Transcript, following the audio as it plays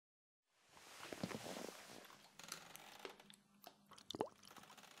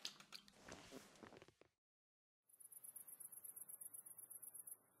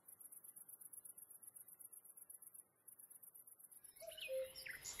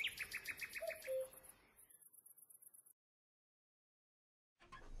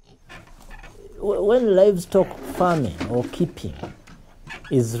when livestock farming or keeping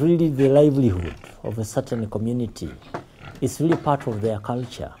is really the livelihood of a certain community, it's really part of their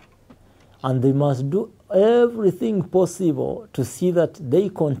culture. And they must do everything possible to see that they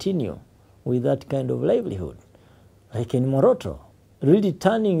continue with that kind of livelihood. Like in Moroto, really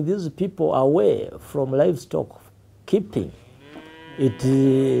turning these people away from livestock keeping, it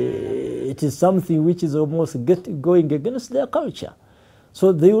is something which is almost going against their culture.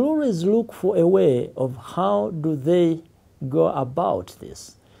 So they will always look for a way of how do they go about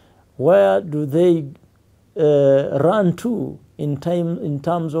this. Where do they run to in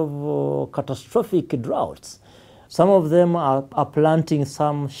terms of catastrophic droughts? Some of them are planting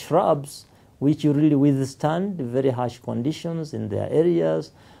some shrubs which really withstand very harsh conditions in their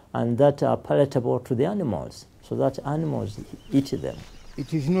areas and that are palatable to the animals, so that animals eat them.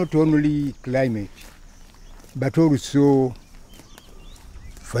 It is not only climate, but also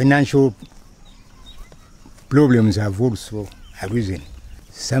financial problems have also arisen.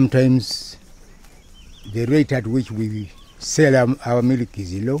 Sometimes the rate at which we sell our milk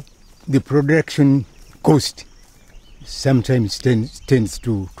is low. The production cost sometimes tends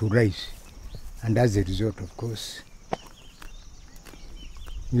to rise. And as a result, of course,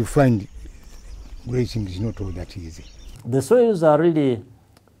 you find grazing is not all that easy. The soils are really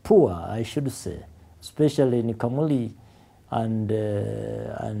poor, I should say, especially in Kamuli and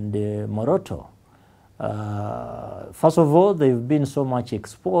Moroto. First of all, they've been so much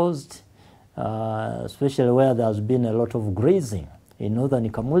exposed, especially where there's been a lot of grazing in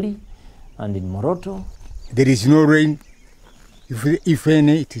northern Kamuli and in Moroto. There is no rain. If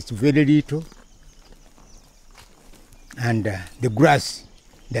any, it is very little. And the grass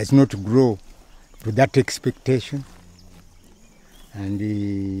does not grow to that expectation.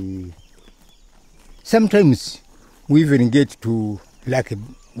 And sometimes we even get to lack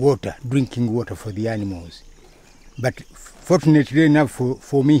water, drinking water for the animals. But fortunately enough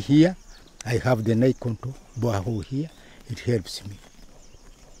for me here, I have the Naikonto borehole here. It helps me.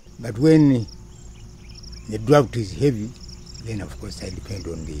 But when the drought is heavy, then of course I depend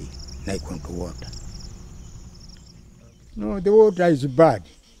on the Naikonto water. No, the water is bad.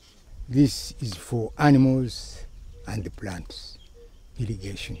 This is for animals and the plants,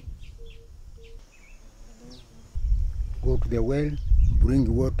 irrigation. Go to the well,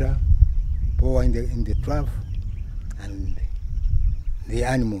 bring water, pour in the trough, and the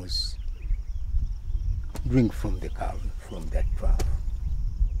animals drink from the cow, from that trough.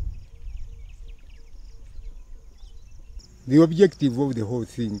 The objective of the whole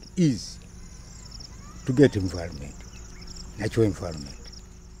thing is to get environment, natural environment.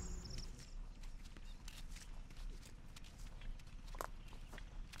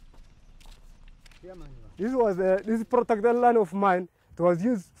 This protected land of mine. It was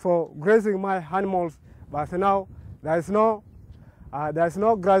used for grazing my animals, but now there is no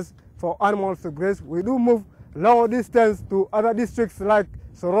grass for animals to graze. We do move long distance to other districts like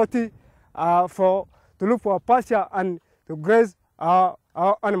Soroti to look for pasture and to graze our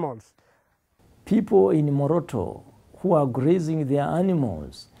animals. People in Moroto who are grazing their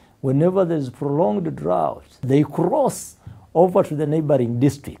animals, whenever there is prolonged drought, they cross over to the neighboring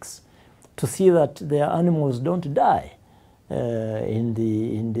districts to see that their animals don't die in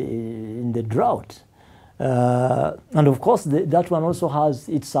the drought. And of course, that one also has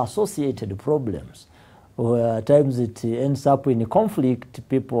its associated problems. Where at times it ends up in a conflict,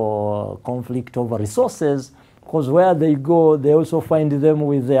 people conflict over resources, because where they go, they also find them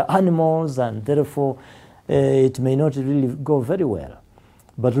with their animals, and therefore it may not really go very well.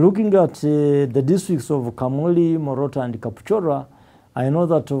 But looking at the districts of Kamuli, Moroto, and Kapchorwa, I know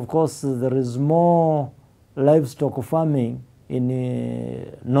that, of course, there is more livestock farming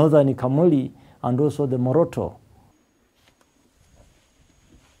in northern Kamuli and also the Moroto.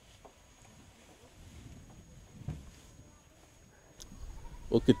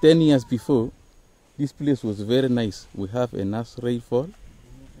 Okay, 10 years before, this place was very nice. We have enough rainfall,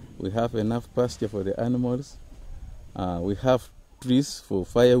 we have enough pasture for the animals, we have trees for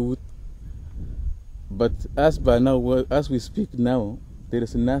firewood. But as by now, as we speak now, there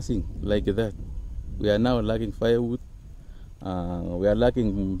is nothing like that. We are now lacking firewood. We are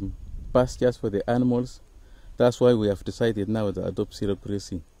lacking pastures for the animals. That's why we have decided now to adopt zero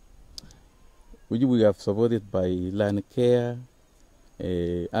grazing, which we have supported by Land Care,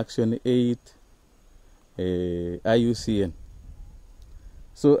 Action Aid, IUCN.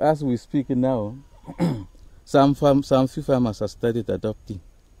 So as we speak now, some few farmers have started adopting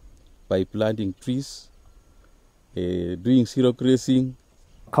by planting trees, doing zero grazing.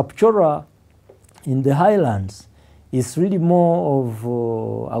 Kapchorwa in the highlands is really more of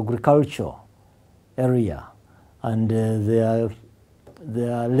agriculture area, and there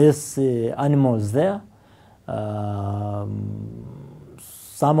are less animals there.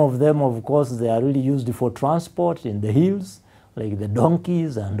 Some of them, of course, they are really used for transport in the hills, like the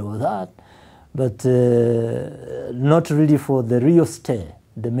donkeys and all that, but not really for the real stay,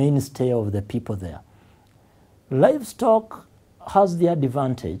 the mainstay of the people there. Livestock has the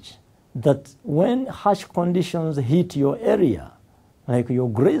advantage that when harsh conditions hit your area, like your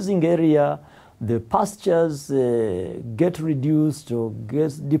grazing area, the pastures get reduced or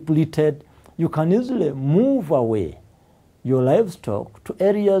get depleted, you can easily move away your livestock to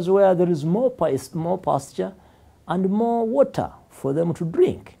areas where there is more pasture and more water for them to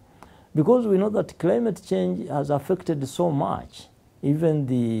drink. Because we know that climate change has affected so much, even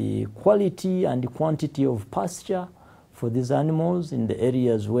the quality and quantity of pasture for these animals in the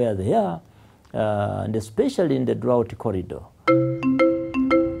areas where they are, and especially in the drought corridor.